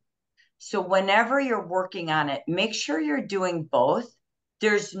person. So whenever you're working on it, make sure you're doing both.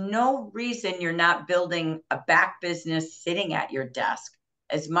 There's no reason you're not building a back business sitting at your desk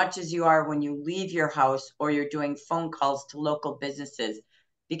as much as you are when you leave your house or you're doing phone calls to local businesses,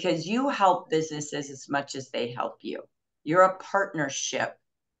 because you help businesses as much as they help you. You're a partnership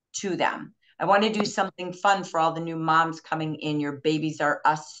to them. I want to do something fun for all the new moms coming in your Babies R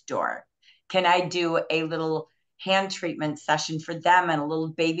Us store. Can I do a little hand treatment session for them and a little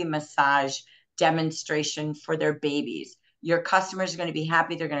baby massage demonstration for their babies? Your customers are going to be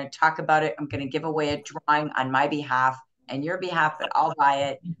happy. They're going to talk about it. I'm going to give away a drawing on my behalf and your behalf, but I'll buy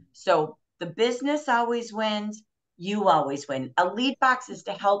it. So the business always wins. You always win. A lead box is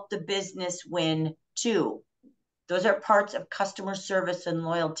to help the business win too. Those are parts of customer service and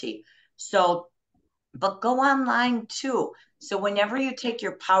loyalty. So, but go online too. So whenever you take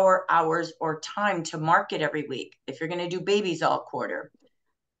your power hours or time to market every week, if you're going to do babies all quarter,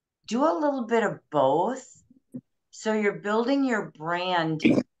 do a little bit of both. So you're building your brand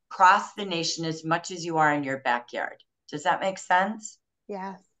across the nation as much as you are in your backyard. Does that make sense?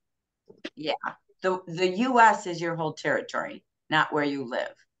 Yes. Yeah. The US is your whole territory, not where you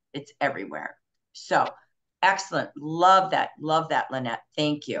live. It's everywhere. So excellent. Love that. Love that, Lynette.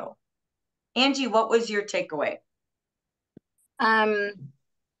 Thank you. Angie, what was your takeaway?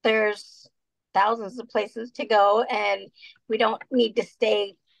 There's thousands of places to go, and we don't need to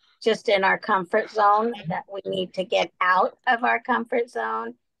stay just in our comfort zone, that we need to get out of our comfort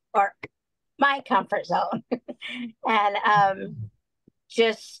zone, or my comfort zone. And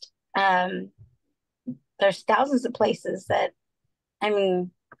just there's thousands of places that, I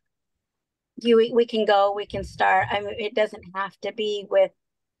mean, we can go, we can start. I mean, it doesn't have to be with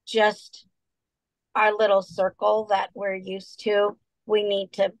just our little circle that we're used to. We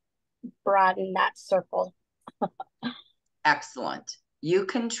need to broaden that circle. Excellent. You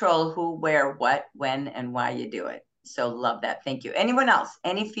control who, where, what, when, and why you do it. So love that. Thank you. Anyone else?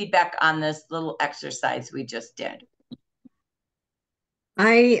 Any feedback on this little exercise we just did?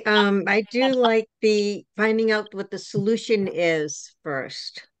 I do like the finding out what the solution is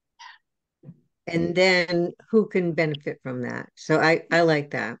first, and then who can benefit from that. So I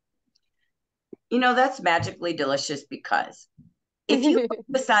like that. You know, that's magically delicious, because if you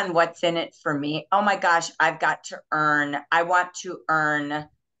focus on what's in it for me, oh my gosh, I want to earn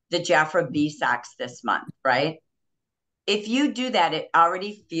the Jafra Bee Socks this month, right? If you do that, it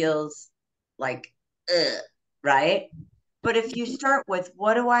already feels like, ugh, right? But if you start with,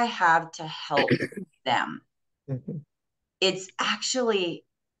 what do I have to help them? It's actually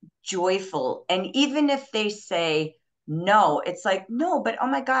joyful. And even if they say no, it's like, no, but oh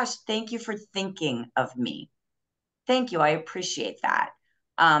my gosh, thank you for thinking of me. Thank you. I appreciate that.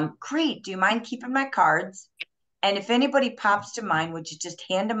 Great. Do you mind keeping my cards? And if anybody pops to mind, would you just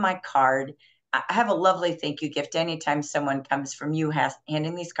hand them my card? I have a lovely thank you gift anytime someone comes from you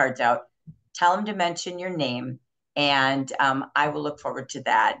handing these cards out. Tell them to mention your name, and I will look forward to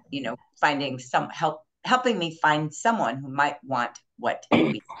that. You know, finding helping me find someone who might want what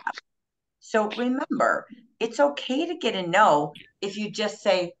we have. So remember, it's okay to get a no if you just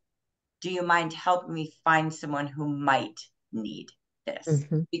say, do you mind helping me find someone who might need this?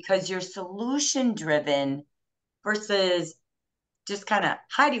 Because you're solution driven versus just kind of,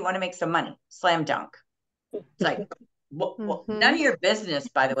 hi, do you want to make some money? Slam dunk. It's like, well, none of your business,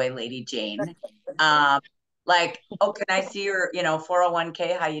 by the way, Lady Jane. Like, oh, can I see your,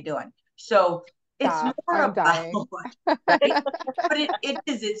 401k? How you doing? So it's more about, right? But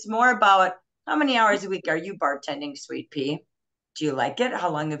it's more about, how many hours a week are you bartending, Sweet Pea? Do you like it? How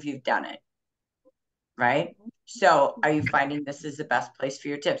long have you done it? Right? So are you finding this is the best place for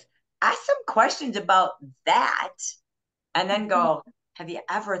your tips? Ask some questions about that, and then go, have you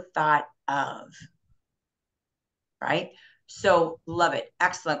ever thought of? Right? So love it.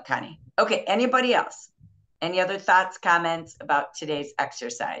 Excellent, Connie. Okay, anybody else? Any other thoughts, comments about today's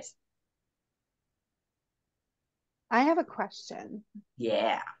exercise? I have a question.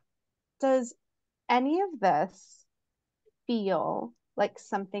 Yeah. Does any of this feel like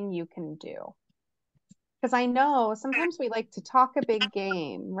something you can do? Because I know sometimes we like to talk a big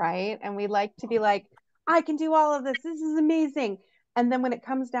game, right? And we like to be like, I can do all of this. This is amazing. And then when it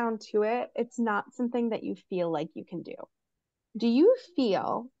comes down to it, it's not something that you feel like you can do. Do you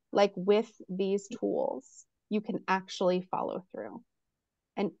feel like with these tools, you can actually follow through?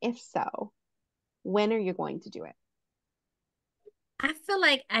 And if so, when are you going to do it? I feel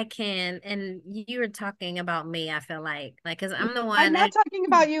like I can, and you were talking about me. I feel like, because I'm the one. I'm not talking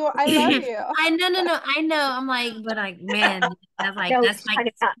about you. I love you. I know, no. I know. I'm like, but like, man, that's like that's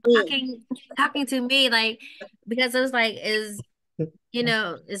like talking to me, like, because it was like as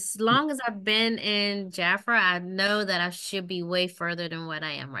long as I've been in Jafra, I know that I should be way further than what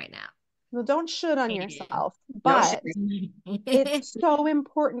I am right now. Well, don't should on yourself, but it's so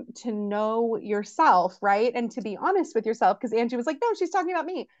important to know yourself, right? And to be honest with yourself, because Angie was like, no, she's talking about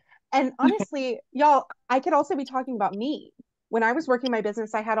me. And honestly, y'all, I could also be talking about me. When I was working my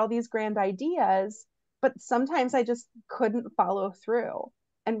business, I had all these grand ideas, but sometimes I just couldn't follow through.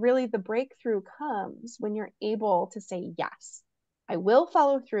 And really the breakthrough comes when you're able to say, yes, I will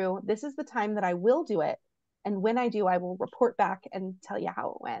follow through. This is the time that I will do it. And when I do, I will report back and tell you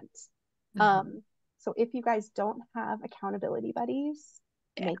how it went. So if you guys don't have accountability buddies,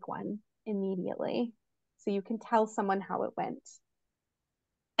 make one immediately so you can tell someone how it went.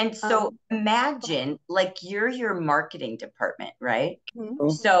 And so imagine like you're your marketing department, right? Mm-hmm.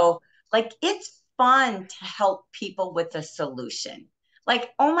 So like it's fun to help people with a solution. Like,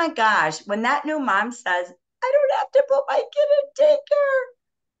 oh my gosh, when that new mom says, I don't have to put my kid in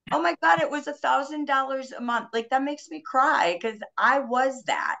daycare. Oh my God, it was $1,000 a month. Like that makes me cry because I was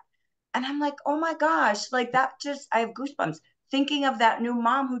that. And I'm like, oh my gosh, like that just, I have goosebumps thinking of that new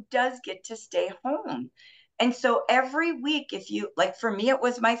mom who does get to stay home. And so every week, if you like, for me, it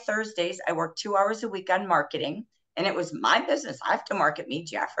was my Thursdays. I work 2 hours a week on marketing, and it was my business. I have to market me.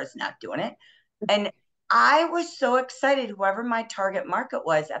 Jafra's not doing it. And I was so excited, whoever my target market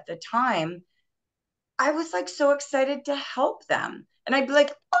was at the time, I was like so excited to help them. And I'd be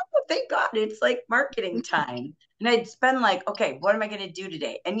like, oh, thank God, it's like marketing time. And I'd spend like, okay, what am I going to do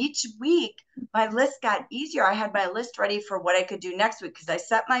today? And each week, my list got easier. I had my list ready for what I could do next week because I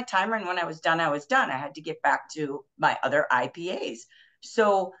set my timer. And when I was done, I was done. I had to get back to my other IPAs.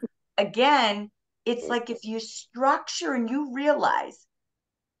 So again, it's like if you structure and you realize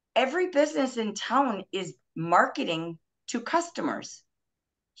every business in town is marketing to customers,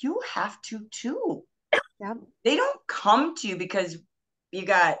 you have to too. Yep. They don't come to you because you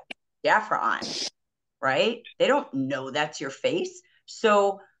got Jafra on, right? They don't know that's your face.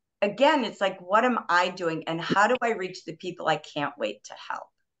 So again, it's like, what am I doing? And how do I reach the people I can't wait to help?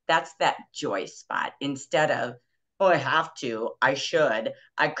 That's that joy spot instead of, oh, I have to, I should,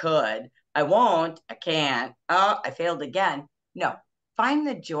 I could, I won't, I can't, oh, I failed again. No, find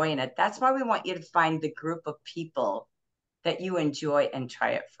the joy in it. That's why we want you to find the group of people that you enjoy and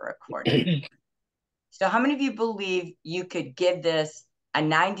try it for a quarter. So how many of you believe you could give this a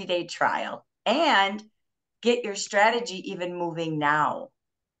 90-day trial and get your strategy even moving now?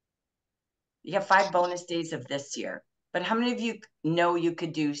 You have 5 bonus days of this year. But how many of you know you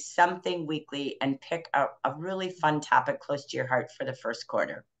could do something weekly and pick a really fun topic close to your heart for the first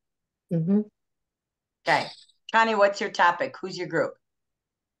quarter? Mm-hmm. Okay. Connie, what's your topic? Who's your group?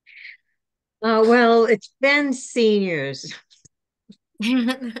 Well, it's been seniors,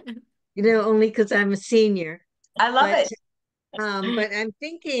 only because I'm a senior. I love it. But I'm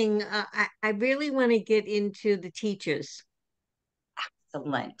thinking I really want to get into the teachers.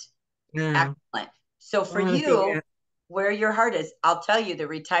 Excellent. Yeah. Excellent. So for you, where your heart is, I'll tell you, the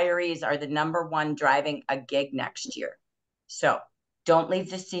retirees are the #1 driving a gig next year. So don't leave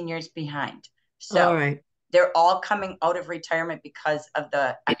the seniors behind. So all right. They're all coming out of retirement because of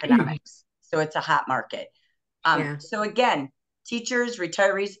the economics. So it's a hot market. So again, teachers,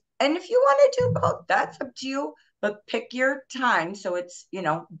 retirees, and if you want to do both, that's up to you, but pick your time so it's,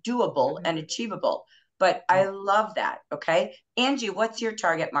 doable and achievable. But I love that. Okay. Angie, what's your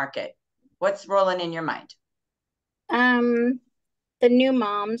target market? What's rolling in your mind? The new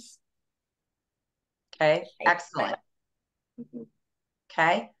moms. Okay. Excellent.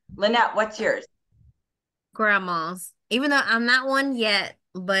 Okay. Lynette, what's yours? Grandmas. Even though I'm not one yet,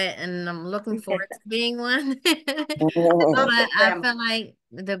 and I'm looking forward to being one. But I feel like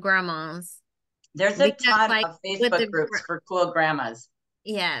the grandmas. There's a ton of Facebook groups for cool grandmas.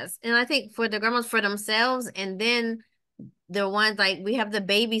 Yes. And I think for the grandmas for themselves, and then the ones like we have the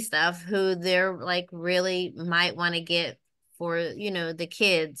baby stuff who they're like really might want to get for, the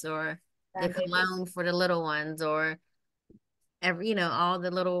kids or the cologne for the little ones or all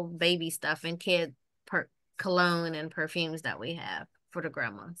the little baby stuff and kid cologne and perfumes that we have for the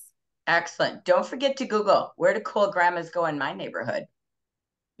grandmas. Excellent. Don't forget to Google where do cool grandmas go in my neighborhood.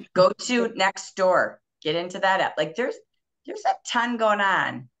 Go to Nextdoor. Get into that app. Like there's a ton going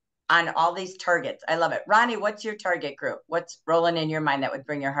on all these targets. I love it. Ronnie, what's your target group? What's rolling in your mind that would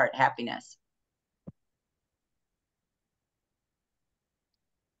bring your heart happiness?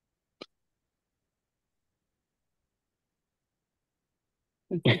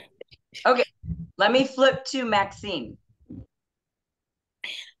 Okay, let me flip to Maxine.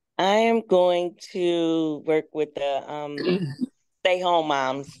 I am going to work with the stay-home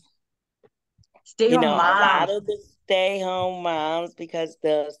moms. Stay-home moms. A lot of the stay-home moms because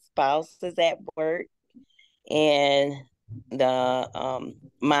the spouse is at work and the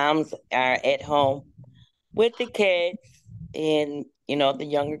moms are at home with the kids and the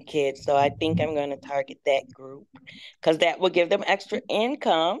younger kids. So I think I'm going to target that group because that will give them extra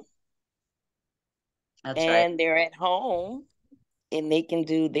income. That's right. And they're at home and they can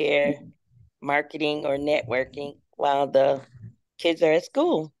do their marketing or networking while the Kids are at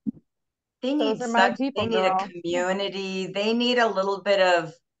school. They need Those are my such, people, they need a girl. community. They need a little bit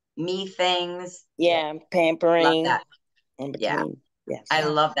of me things. Yeah, Love pampering that. in Yeah, between. Yes. I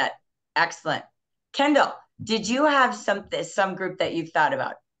love that. Excellent. Kendall, did you have some group that you've thought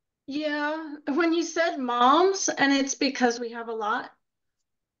about? Yeah, when you said moms, and it's because we have a lot,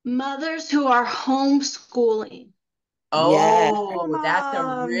 mothers who are homeschooling. Yes. Oh, that's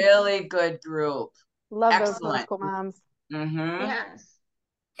a really good group. Love those Excellent. homeschool moms. Mm-hmm. Yes,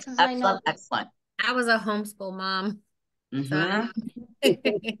 because I know Excellent, excellent. I was a homeschool mom.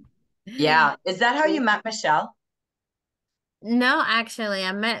 Mm-hmm. Yeah. Is that how you met Michelle? No, actually,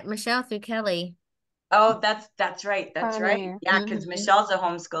 I met Michelle through Kelly. Oh, that's right. That's right. Funny. Yeah, because Mhm. Michelle's a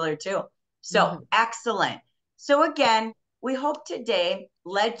homeschooler too. So Mhm. excellent. So again, we hope today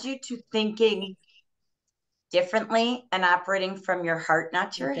led you to thinking differently and operating from your heart,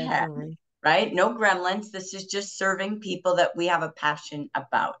 not your head, Definitely. right? No gremlins. This is just serving people that we have a passion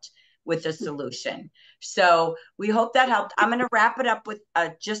about with a solution. So we hope that helped. I'm going to wrap it up with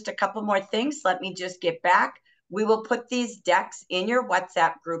just a couple more things. Let me just get back. We will put these decks in your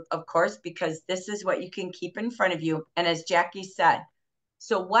WhatsApp group, of course, because this is what you can keep in front of you. And as Jackie said,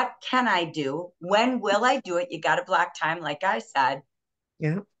 so what can I do? When will I do it? You got to block time, like I said.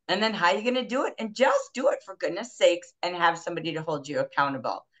 Yeah. And then how are you going to do it? And just do it for goodness sakes and have somebody to hold you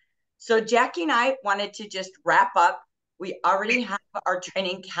accountable. So Jackie and I wanted to just wrap up. We already have our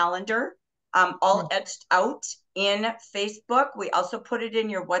training calendar all etched out in Facebook. We also put it in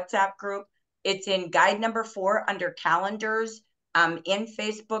your WhatsApp group. It's in guide number 4 under calendars in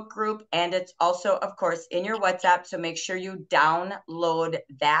Facebook group. And it's also, of course, in your WhatsApp. So make sure you download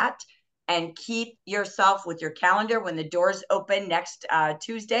that and keep yourself with your calendar when the doors open next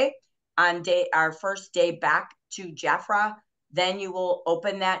Tuesday on our first day back to Jafra. Then you will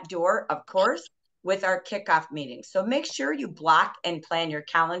open that door, of course, with our kickoff meeting. So make sure you block and plan your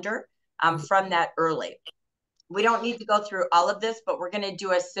calendar from that early. We don't need to go through all of this, but we're going to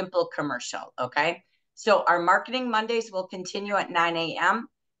do a simple commercial, okay? So our Marketing Mondays will continue at 9 a.m.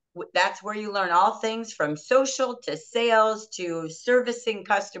 That's where you learn all things from social to sales to servicing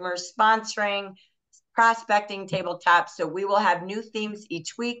customers, sponsoring, prospecting, tabletop. So we will have new themes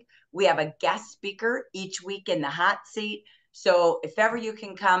each week. We have a guest speaker each week in the hot seat. So if ever you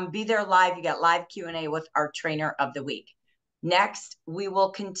can come, be there live. You got live Q&A with our trainer of the week. Next, we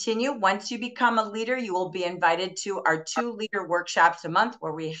will continue. Once you become a leader, you will be invited to our 2 leader workshops a month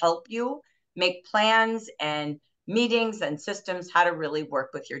where we help you make plans and meetings and systems how to really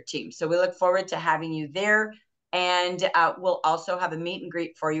work with your team. So we look forward to having you there. And we'll also have a meet and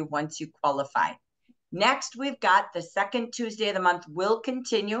greet for you once you qualify. Next, we've got the second Tuesday of the month will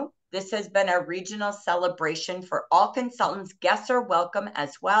continue. This has been a regional celebration for all consultants. Guests are welcome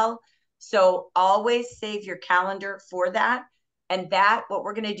as well. So always save your calendar for that. And that, what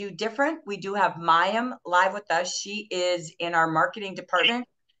we're going to do different, we do have Mayim live with us. She is in our marketing department.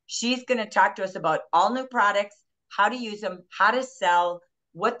 She's going to talk to us about all new products, how to use them, how to sell,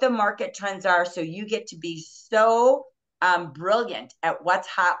 what the market trends are. So you get to be so brilliant at what's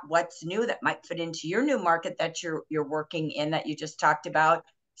hot, what's new that might fit into your new market that you're working in that you just talked about.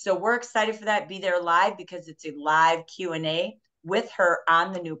 So we're excited for that. Be there live because it's a live Q&A with her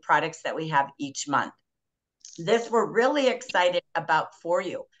on the new products that we have each month. This we're really excited about for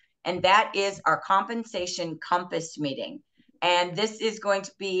you. And that is our compensation compass meeting. And this is going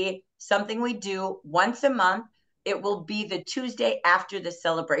to be something we do once a month. It will be the Tuesday after the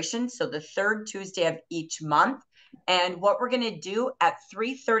celebration. So the 3rd Tuesday of each month. And what we're going to do at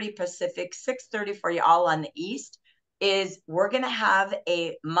 3:30 Pacific, 6:30 for you all on the East, is we're going to have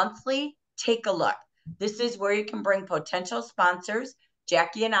a monthly take a look. This is where you can bring potential sponsors.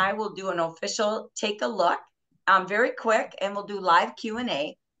 Jackie and I will do an official take a look very quick, and we'll do live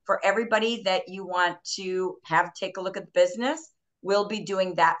Q&A for everybody that you want to have take a look at the business. We'll be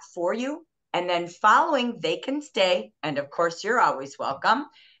doing that for you. And then following, they can stay. And of course, you're always welcome.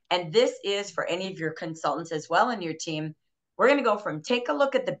 And this is for any of your consultants as well in your team. We're going to go from take a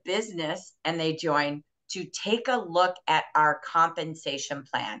look at the business and they join to take a look at our compensation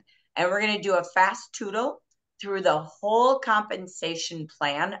plan. And we're going to do a fast toodle through the whole compensation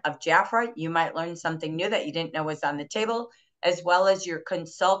plan of Jafra. You might learn something new that you didn't know was on the table, as well as your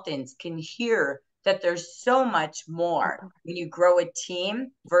consultants can hear that there's so much more when you grow a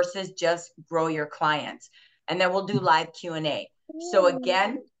team versus just grow your clients. And then we'll do live Q&A. So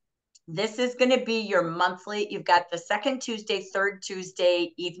again, this is going to be your monthly. You've got the 2nd Tuesday, 3rd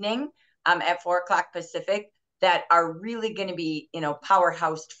Tuesday evening at 4 o'clock Pacific that are really going to be,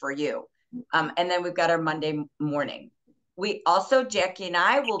 powerhoused for you. And then we've got our Monday morning. We also, Jackie and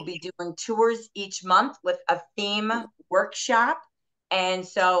I will be doing tours each month with a theme workshop. And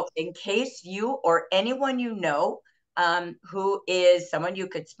so in case you or anyone you know who is someone you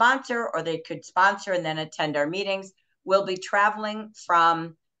could sponsor or they could sponsor and then attend our meetings, we'll be traveling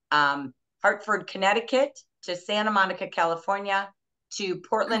from Hartford, Connecticut to Santa Monica, California, to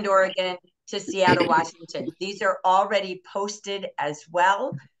Portland, Oregon, to Seattle, Washington. These are already posted as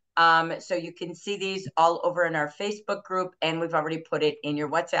well. So you can see these all over in our Facebook group, and we've already put it in your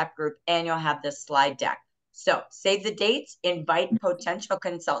WhatsApp group, and you'll have this slide deck. So save the dates, invite potential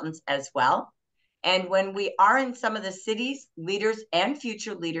consultants as well. And when we are in some of the cities, leaders and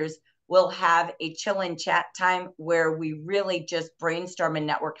future leaders will have a chill and chat time where we really just brainstorm and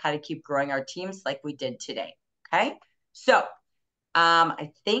network how to keep growing our teams like we did today. Okay. So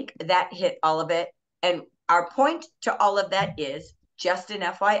I think that hit all of it. And our point to all of that is just an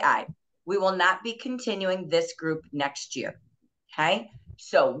FYI, we will not be continuing this group next year. Okay.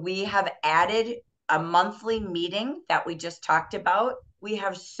 So we have added a monthly meeting that we just talked about. We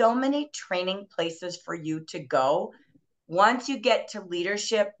have so many training places for you to go. Once you get to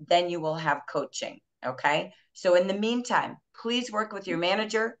leadership, then you will have coaching. Okay. So in the meantime, please work with your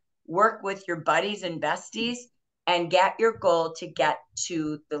manager, work with your buddies and besties, and get your goal to get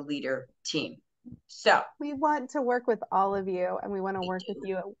to the leader team. So we want to work with all of you, and we want to work with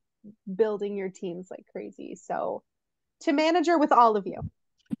you at building your teams like crazy. So to manager with all of you.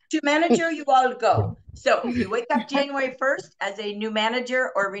 To manager, you all go. So if you wake up January 1st as a new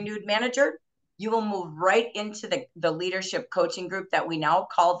manager or renewed manager, you will move right into the leadership coaching group that we now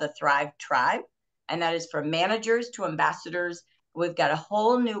call the Thrive Tribe. And that is from managers to ambassadors. We've got a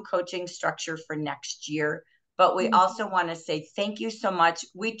whole new coaching structure for next year. But we also want to say thank you so much.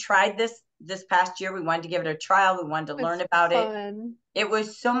 We tried this past year. We wanted to give it a trial. We wanted to learn about it. It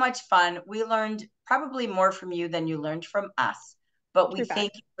was so much fun. We learned probably more from you than you learned from us. But we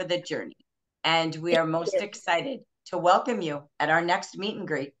thank you for the journey. And we are most excited to welcome you at our next meet and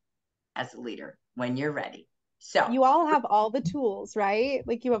greet as a leader when you're ready. So you all have all the tools, right?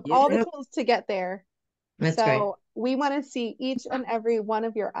 Like you have all the tools to get there. That's right. We want to see each and every one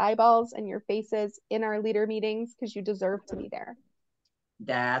of your eyeballs and your faces in our leader meetings because you deserve to be there.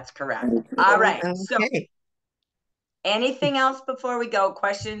 That's correct. All right. Okay. So anything else before we go?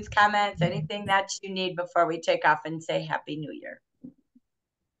 Questions, comments, anything that you need before we take off and say Happy New Year?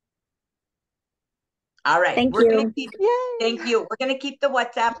 All right. Thank you. We're going to keep the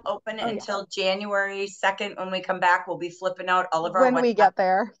WhatsApp open until January 2nd. When we come back, we'll be flipping out all of our when we get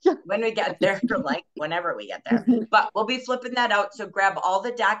there. When we get there, like whenever we get there. But we'll be flipping that out. So grab all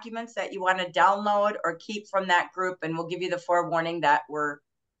the documents that you want to download or keep from that group, and we'll give you the forewarning that we're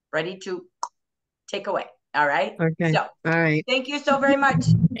ready to take away. All right. Okay. So, all right. Thank you so very much.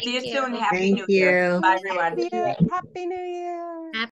 See you soon. Happy New Year. Bye, everyone. Happy New Year.